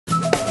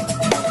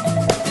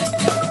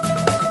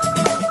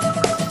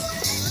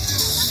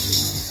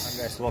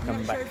guys,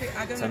 welcome back.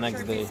 It's the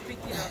next day.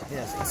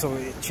 Yes, so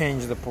we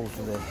changed the pool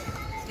today.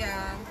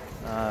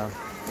 Yeah.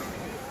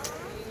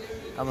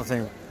 I don't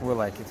think we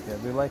like it here.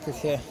 Do you like it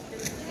here?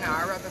 No,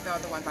 I'd rather the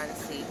other one by the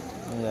sea.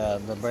 Yeah,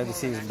 the by the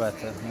sea is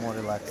better, more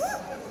relaxed.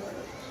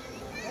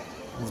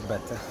 It's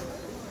better.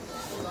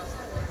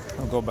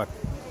 We'll go back.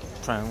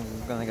 We're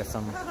gonna get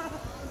some,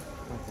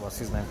 what's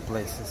his name,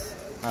 places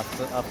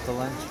after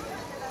lunch.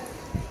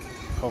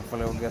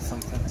 Hopefully we'll get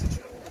something.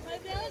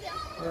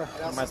 Yeah,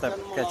 I might have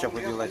to catch up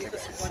with you later.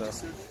 So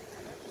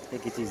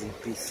take it easy.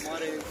 Peace.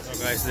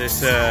 So guys,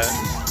 there's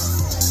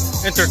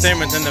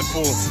entertainment in the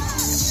pool.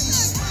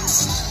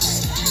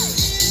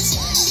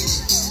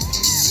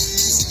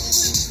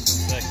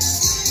 Like,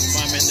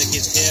 find the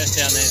kids here,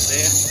 down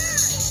there.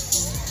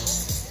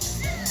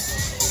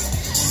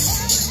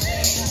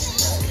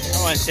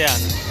 Come on,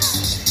 Tiana.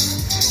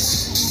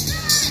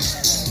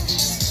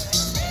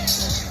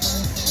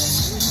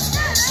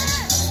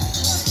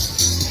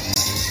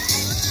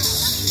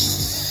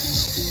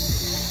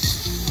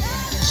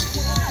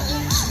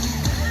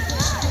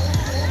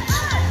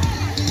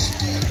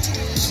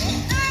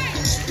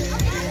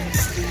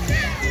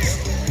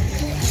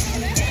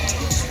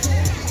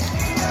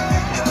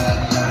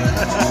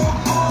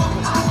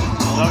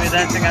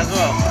 Dancing as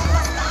well.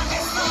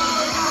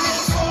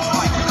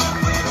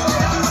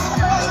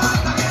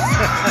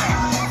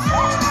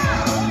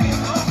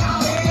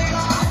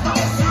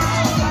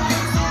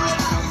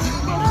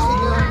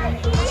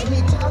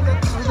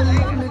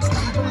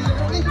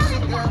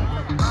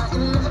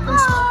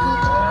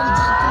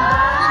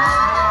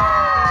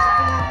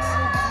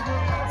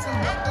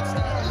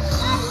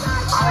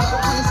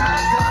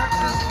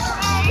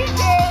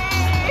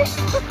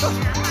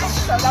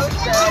 So that was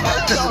good. That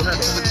was so good.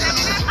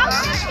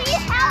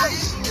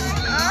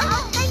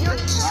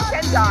 You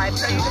can dive,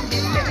 so you can be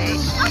silly.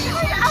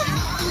 I'm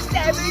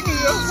stabbing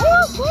you.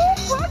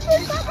 What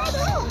is that?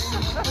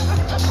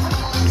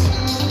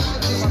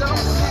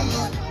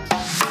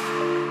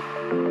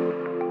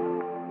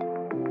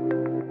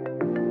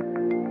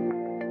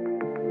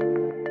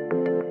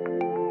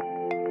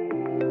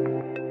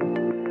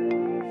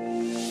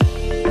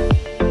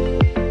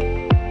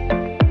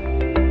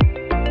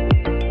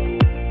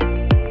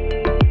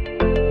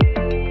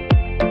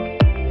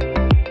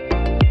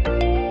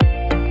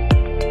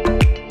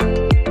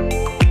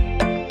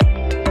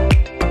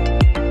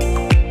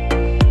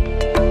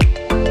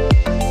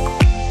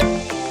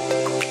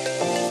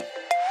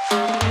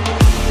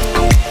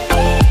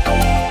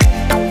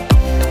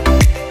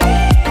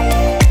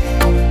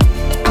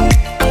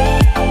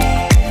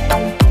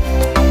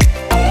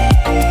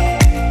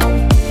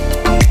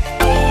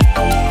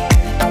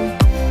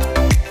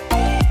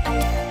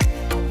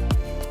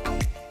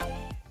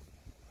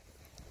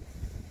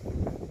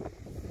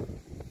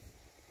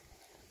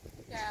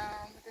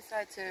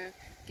 To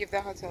give the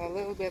hotel a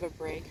little bit of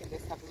break and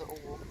just have a little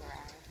walk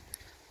around.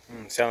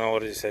 Sienna,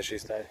 what did you say she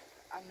started?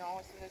 I know,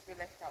 as soon as we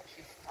left out,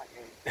 she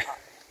started.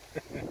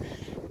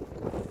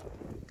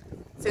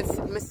 Since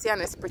Miss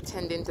Sienna is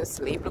pretending to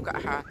sleep, look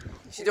at her.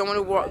 She don't want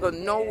to walk, go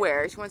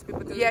nowhere. She wants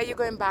people to, yeah, you're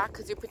going back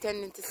because you're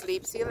pretending to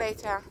sleep. See you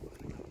later.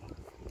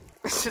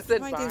 She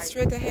said bye. Pointing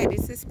straight ahead.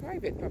 This is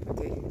private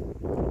property.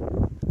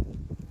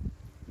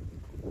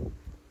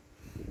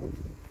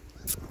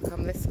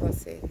 Come, let's go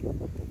see.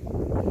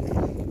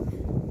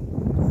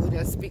 We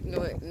don't speak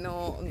no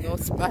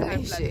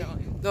Spanish.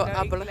 No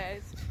habla.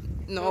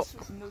 No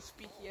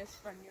speak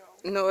español.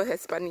 No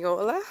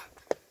española.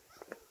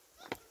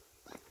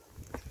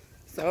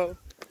 So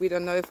we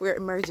don't know if we're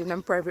emerging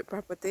on private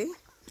property,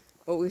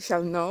 but we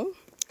shall know.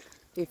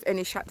 If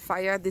any shot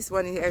fire, this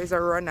one here is a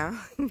runner.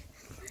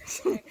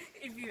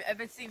 If you've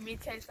ever seen me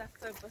chase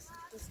after bus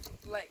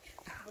like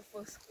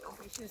before school,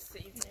 you should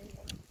see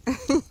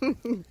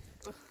me.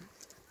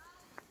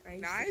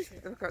 Nice.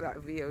 Look at that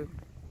view.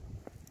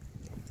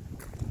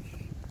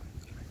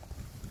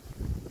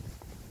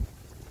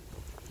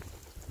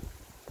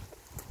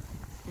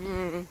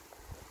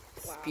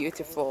 It's wow.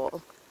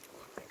 Beautiful.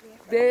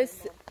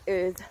 This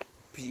is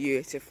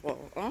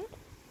beautiful. Huh?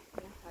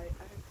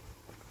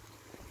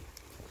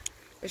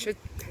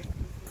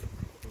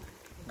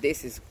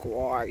 This is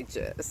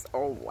gorgeous.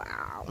 Oh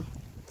wow.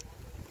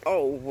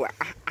 Oh wow.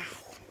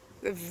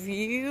 The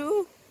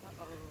view.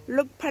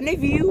 Look upon the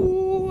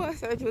view.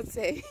 That's what I would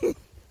say.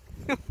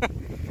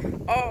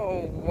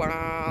 Oh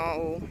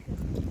wow.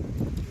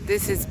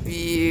 This is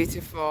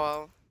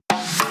beautiful.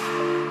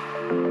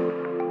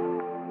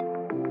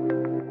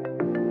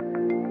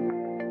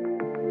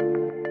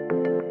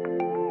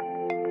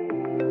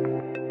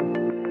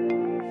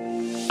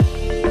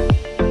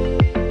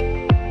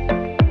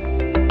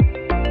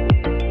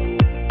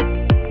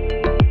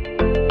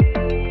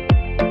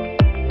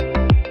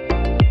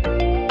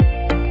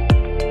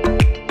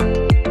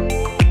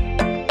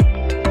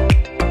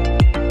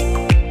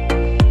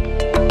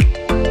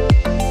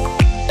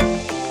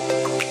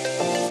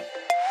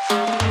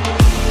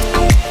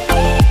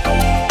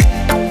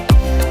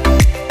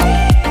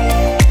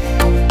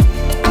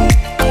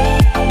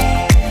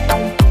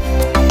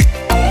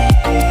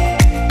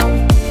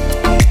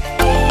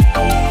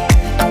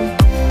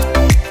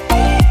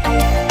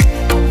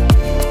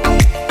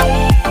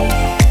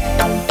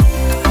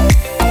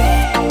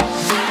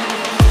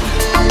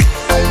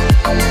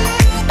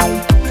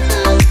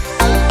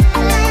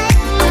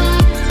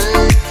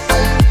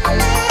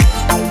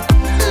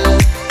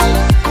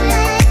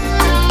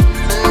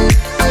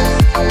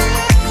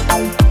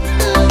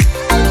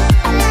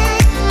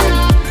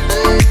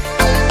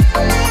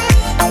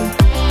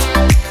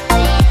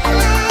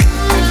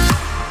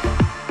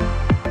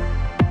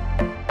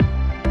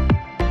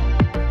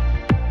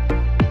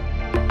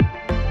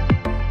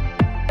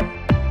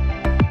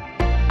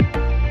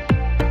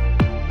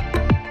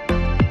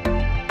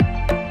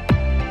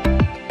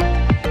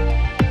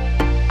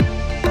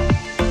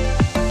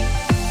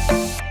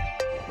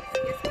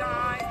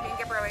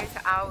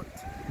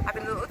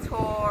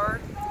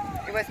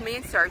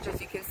 Serge,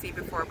 as you can see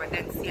before, but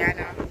then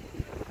Sienna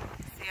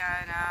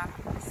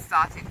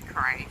started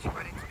crying. She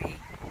wanted to be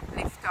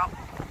lifted up.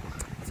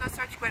 So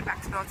Serge went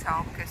back to the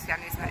hotel because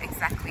Sienna is not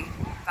exactly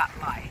that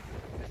light.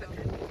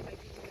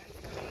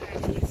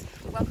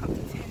 Welcome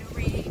to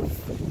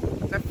Tenerife.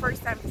 The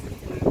first time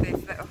visiting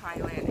this little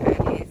island,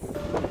 and it's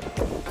good.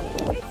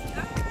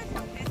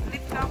 It's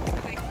lived up to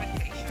the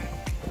expectation.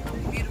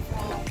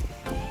 Beautiful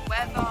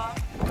weather,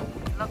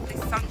 lovely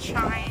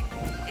sunshine.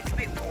 It's a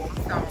bit warm,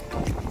 so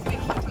it's a bit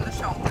hot on the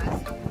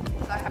shoulders.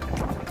 So I have to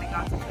put something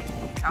on to make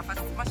it tough. As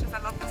much as I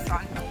love the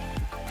sun,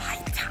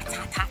 it's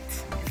hot,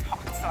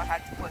 so I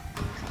had to put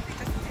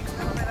just takes a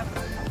little bit of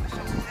the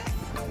shoulders.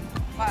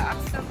 But I'm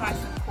still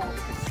nice and cool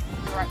because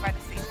we're right by the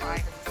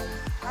seaside.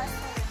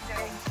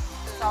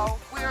 So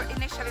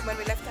initially when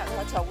we left that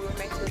hotel, we were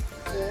meant to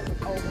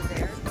walk over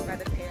there by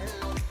the pier.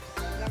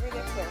 Not really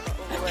a pier,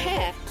 but over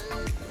Pear.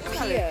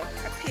 Pier.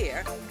 A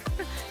pier.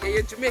 Yeah,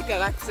 your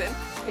Jamaican accent.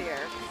 Pier.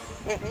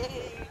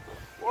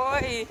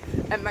 Boy.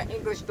 And my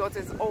English daughter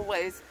is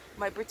always,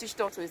 my British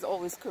daughter is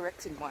always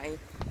correcting my,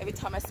 every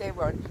time I say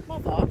word,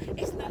 Mother,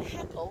 it's not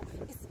apple,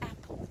 it's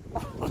apple.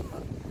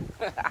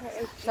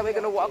 So we're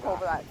going to walk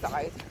over that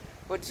side.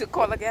 What's it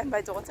called again,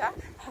 my daughter?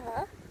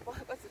 Huh?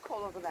 What's it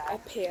called over there? A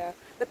pear.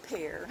 The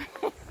pier.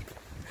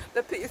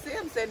 The pier. See,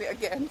 I'm saying it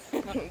again.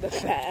 The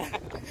pear.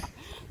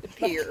 The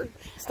pier.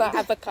 It's not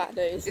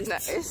avocados.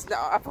 It's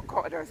not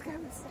avocados.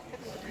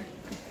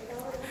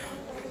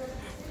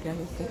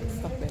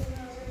 Stop it.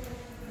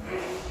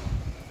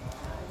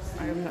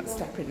 I am not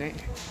stopping it.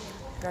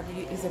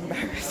 Gabby is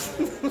embarrassed.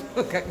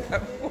 Look at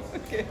Gabby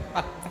walking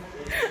fast.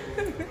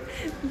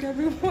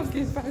 Gabby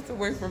walking fast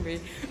away from me.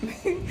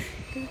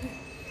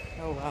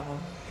 Oh wow.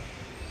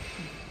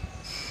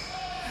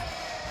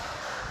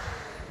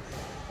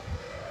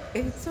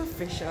 It's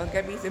official.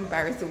 Gabby's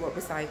embarrassed to walk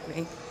beside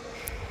me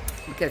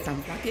because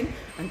I'm talking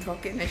and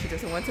talking and she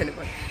doesn't want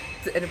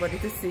anybody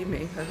to see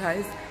me. So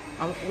guys,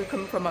 we're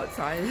coming from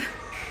outside.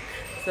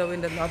 So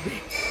in the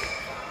lobby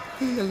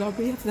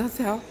of the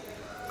hotel,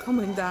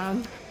 coming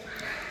down.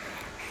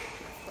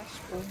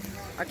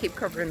 I keep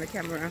covering the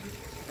camera.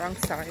 Wrong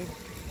side.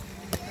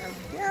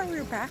 Yeah,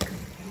 we're back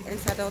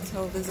inside the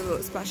hotel. There's a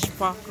little splash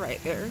park right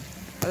there,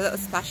 a little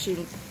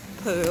splashing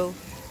pool,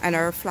 and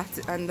our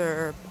flat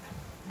under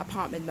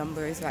apartment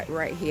number is like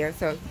right here,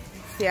 so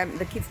see,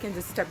 the kids can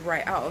just step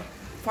right out.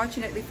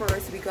 Fortunately for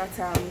us, we got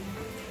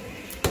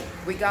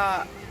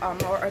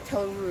our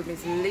hotel room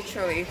is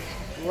literally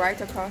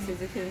right across,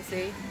 as you can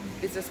see.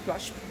 It's a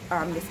splash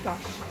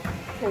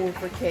pool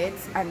for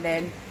kids, and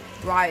then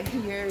right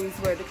here is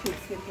where the kids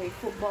can play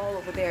football.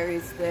 Over there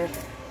is the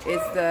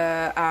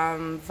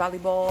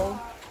volleyball.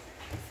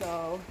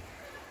 So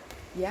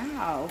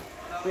yeah,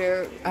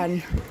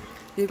 and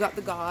you got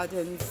the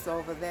gardens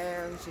over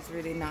there, which is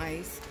really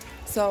nice.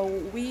 So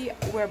we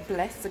were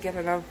blessed to get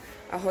a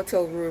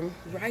hotel room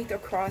right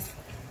across.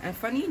 And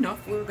funny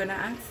enough, we were gonna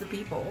ask the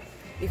people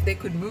if they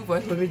could move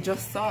us when we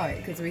just saw it,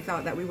 because we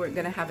thought that we weren't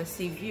gonna have a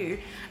sea view.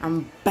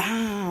 And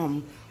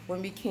bam!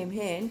 When we came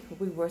in,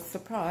 we were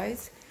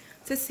surprised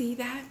to see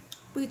that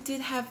we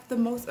did have the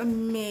most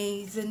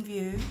amazing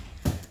view.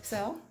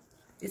 So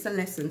it's a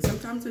lesson.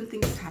 Sometimes when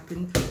things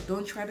happen,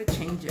 don't try to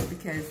change it,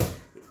 because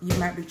you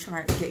might be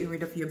trying to get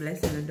rid of your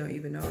blessing and don't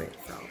even know it.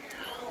 So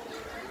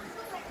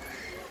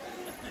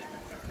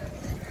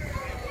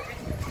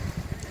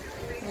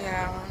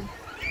yeah,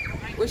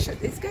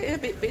 it's getting a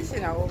bit busy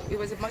now. It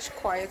was much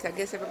quieter. I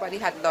guess everybody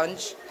had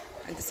lunch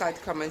and decided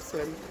to come and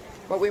swim.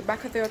 But we're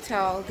back at the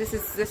hotel. This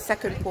is the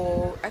second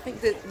pool. I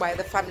think by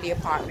the family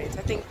apartment.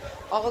 I think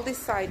all this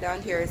side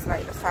down here is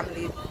like the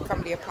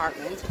family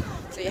apartment.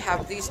 So you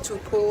have these two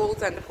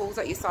pools, and the pools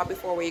that you saw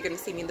before where you're going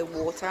to see me in the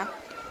water.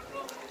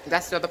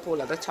 That's the other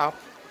pool at the top.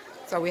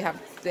 So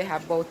they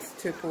have both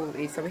two pools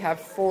each. So we have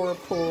 4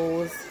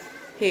 pools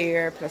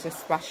here plus a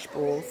splash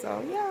pool.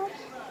 So yeah.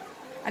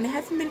 And it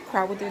hasn't been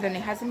crowded and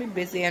it hasn't been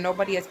busy, and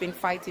nobody has been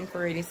fighting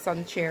for any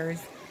sun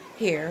chairs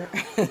here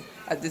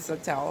at this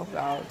hotel.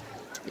 So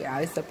yeah,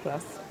 it's a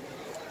plus.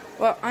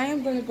 Well, I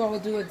am going to go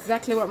do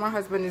exactly what my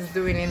husband is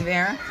doing in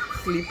there,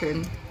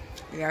 sleeping.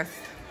 Yes,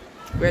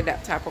 we're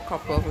that type of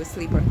couple who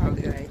sleep on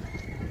holiday.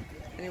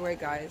 Anyway,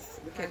 guys,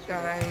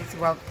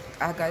 well,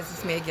 guys,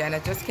 it's me again. I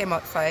just came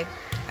outside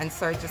and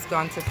Serge just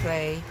gone to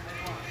play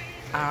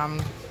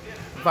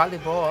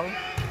volleyball.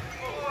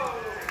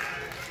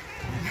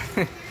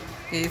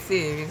 You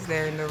see him, he's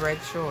there in the red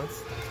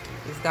shorts.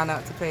 He's gone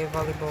out to play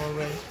volleyball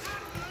with.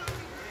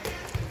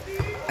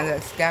 And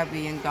that's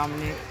Gabby and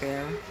Dominic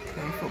there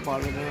playing football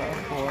with the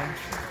little boy.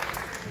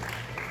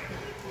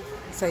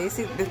 So you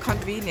see the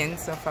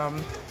convenience of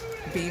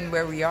being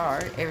where we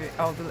are.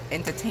 All the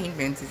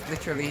entertainment is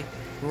literally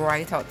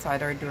right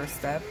outside our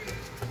doorstep.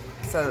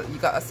 So you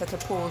got a set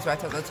of pools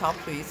right at the top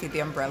where you see the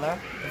umbrella,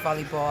 the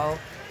volleyball,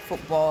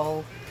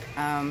 football,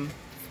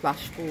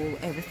 splash pool,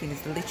 everything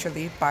is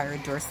literally by our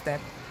doorstep.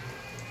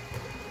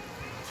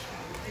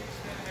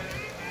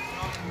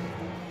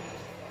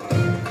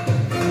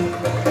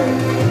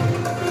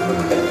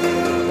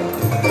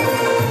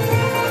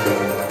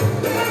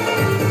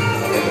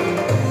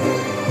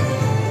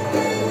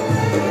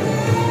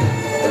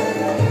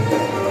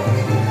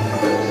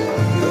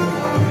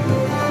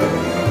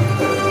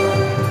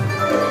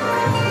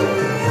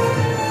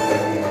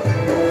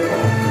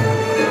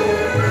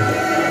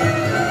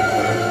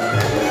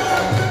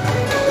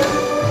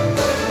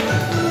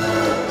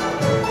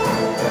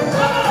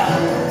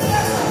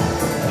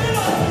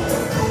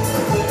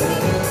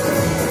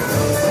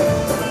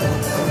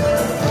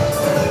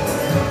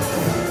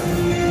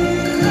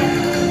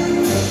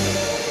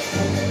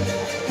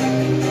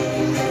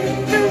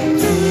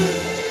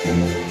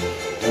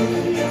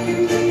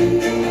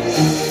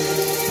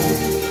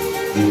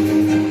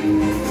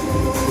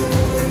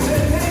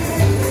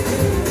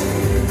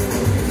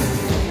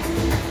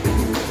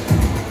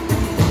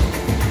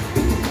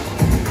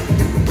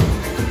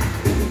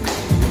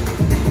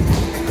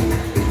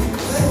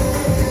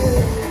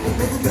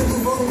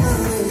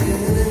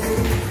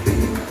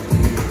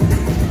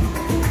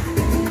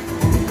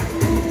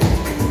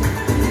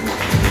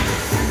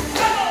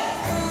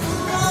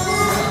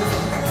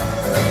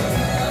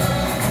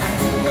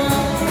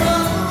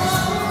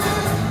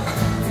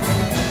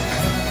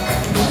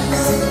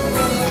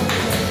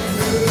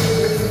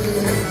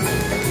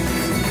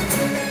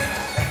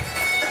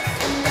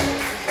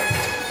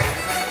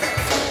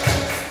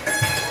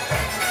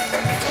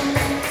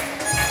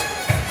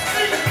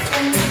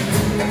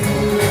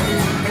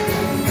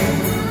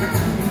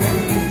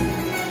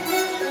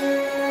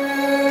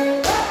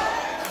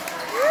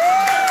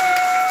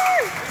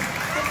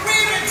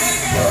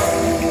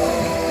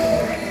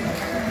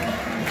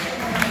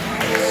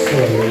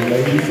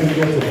 and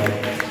gentlemen,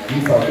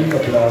 give a big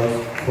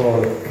applause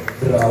for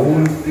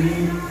Raúl y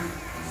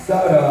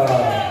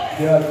Sara,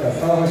 the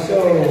Alcazaba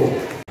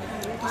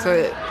Show. So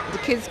the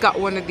kids got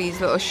one of these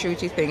little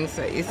shooty things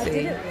that you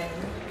see.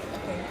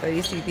 So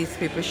you see these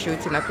people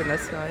shooting up in the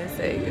sky. So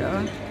there you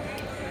go.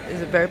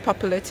 It's very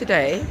popular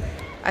today.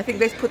 I think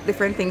they put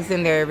different things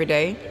in there every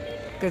day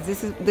because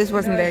this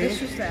wasn't there.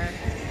 This was there.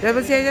 That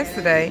was here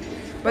yesterday,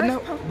 but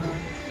no,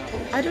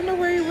 I don't know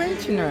where he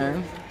went. You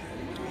know,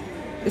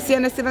 is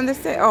Sienna still on the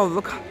stage? Oh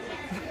look,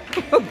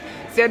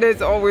 Sienna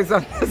is always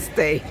on the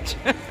stage.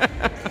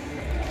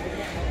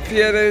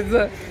 Sienna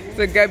is.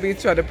 So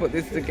Gabby's trying to put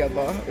this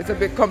together. It's a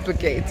bit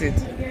complicated.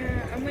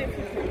 Yeah, I'm waiting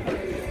for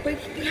him. But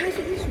he has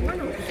at least one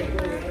option.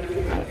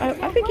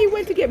 I think he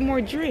went to get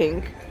more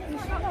drink.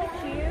 He's not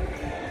like you.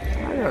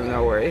 I don't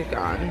know where he's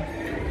gone.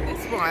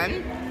 This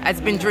one has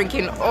been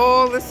drinking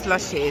all the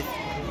slushies.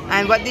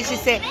 And what did she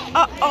say?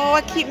 Uh-oh,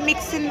 I keep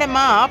mixing them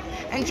up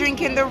and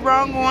drinking the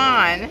wrong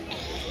one.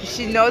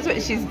 She knows what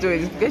she's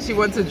doing because she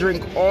wants to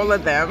drink all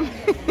of them.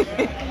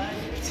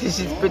 So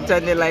she's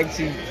pretending like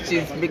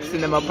she's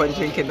mixing them up and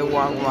drinking the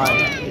wrong one.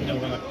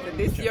 So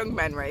this young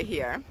man right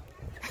here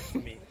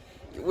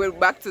went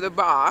back to the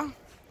bar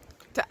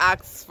to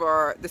ask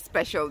for the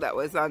special that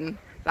was on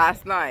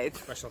last night.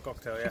 Special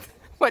cocktail, yeah.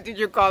 What did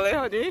you call it,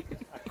 honey?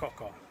 A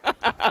cocoa.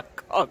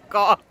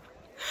 Cocoa.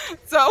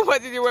 So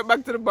what did you went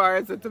back to the bar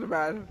and said to the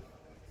man?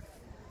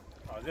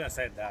 I was gonna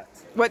say that.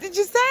 What did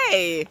you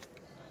say? I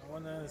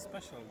want a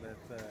special that,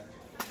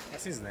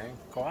 what's his name?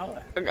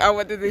 Koala.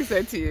 What did he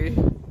say to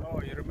you?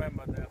 Oh, you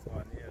remember that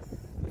one, yes.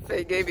 So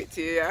he gave it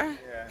to you, yeah?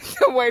 Yeah.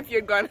 So what if you're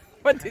gone?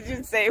 What did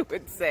you say it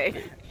would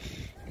say?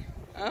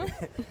 Huh?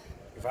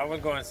 If I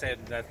would go and say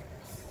that,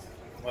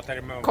 what I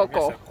remember,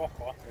 Coco. Yes,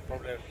 coco, they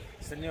probably,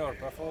 Senor,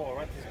 por favor,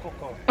 what is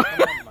coco?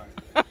 Come on,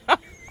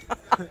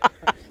 man.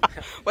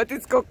 What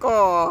is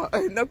coco?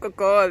 No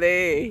coco,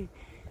 eh?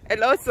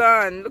 Hello,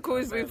 son. Look who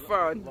we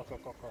found. Loco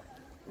coco.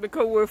 Look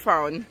who we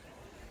found.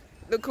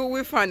 Look who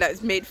we found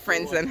that's made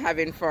friends and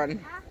having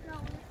fun.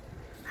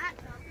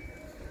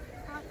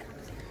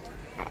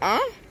 Huh?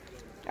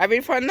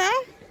 Having fun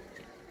now?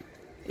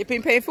 You've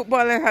been playing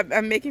football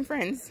and making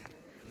friends?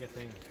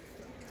 Getting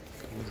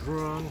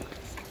drunk.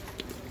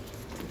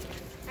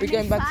 We're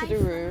going back to the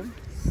room.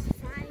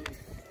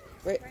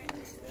 Wait.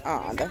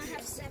 Oh,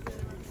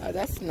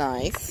 that's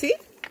nice. See?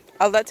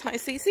 All that time.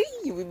 See?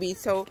 You would be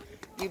so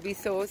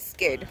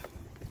scared.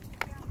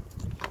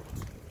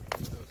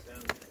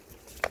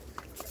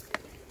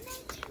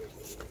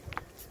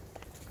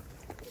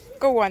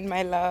 Go on,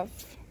 my love.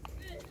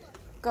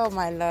 Go,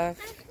 my love.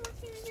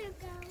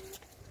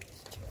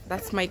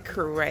 That's my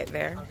crew right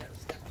there.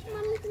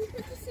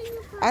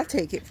 I'll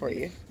take it for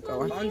you.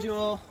 Go on.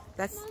 Bonjour.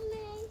 That's.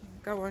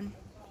 Go on.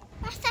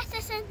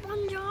 That says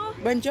bonjour.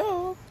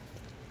 Bonjour.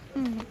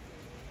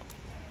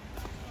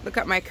 Look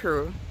at my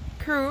crew.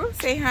 Crew,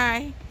 say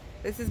hi.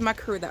 This is my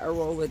crew that I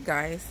roll with,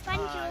 guys.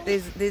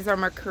 Bonjour. These are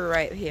my crew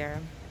right here.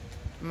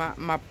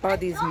 My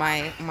body's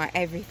my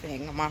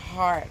everything, my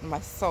heart,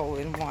 my soul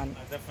in one.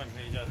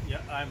 Definitely,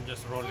 I'm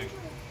just rolling.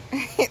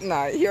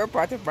 No, you're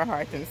part of my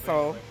heart and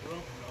soul.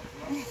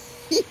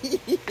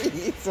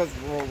 It's just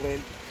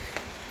rolling.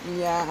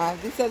 Yeah,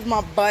 this is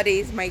my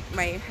buddies, my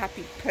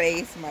happy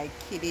place, my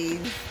kitties.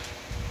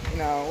 You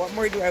know, what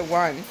more do I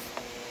want?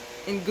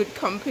 In good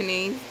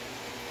company.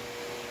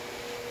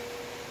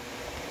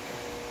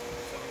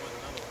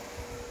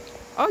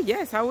 Oh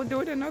yes, I would do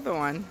it another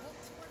one.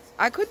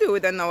 I could do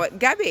it another one.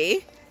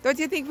 Gabby, don't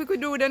you think we could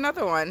do it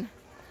another one?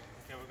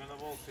 Okay, we're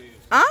gonna walk to you.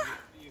 Huh?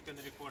 You can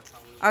record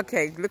how.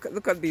 Okay,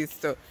 look at these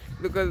two.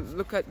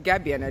 Look at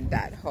Gabby and her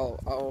dad.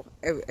 Oh,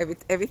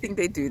 everything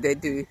they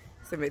do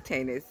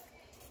simultaneous.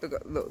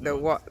 Look, they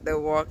walk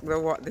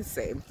the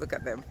same. Look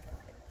at them.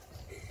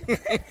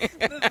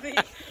 They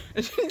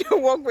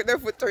walk with their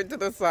foot turned to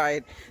the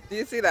side. Do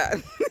you see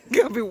that?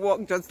 Gabby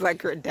walk just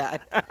like her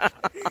dad.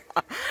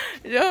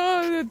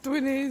 Yeah, the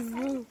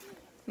twinnies.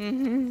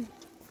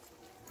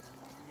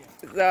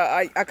 So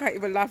I can't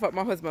even laugh at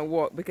my husband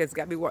walk because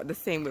Gabby walk the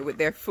same way with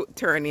their foot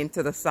turning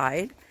to the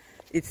side.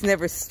 It's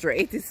never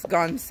straight, it's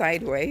gone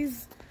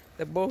sideways.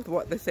 They both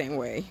walk the same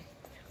way.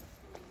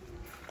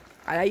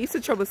 And I used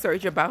to trouble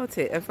Serge about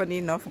it, and funny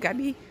enough,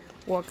 Gabby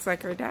walks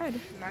like her dad.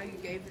 Now you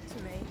gave it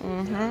to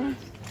me.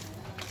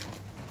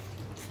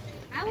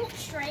 I walk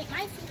straight,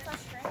 my feet are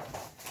straight.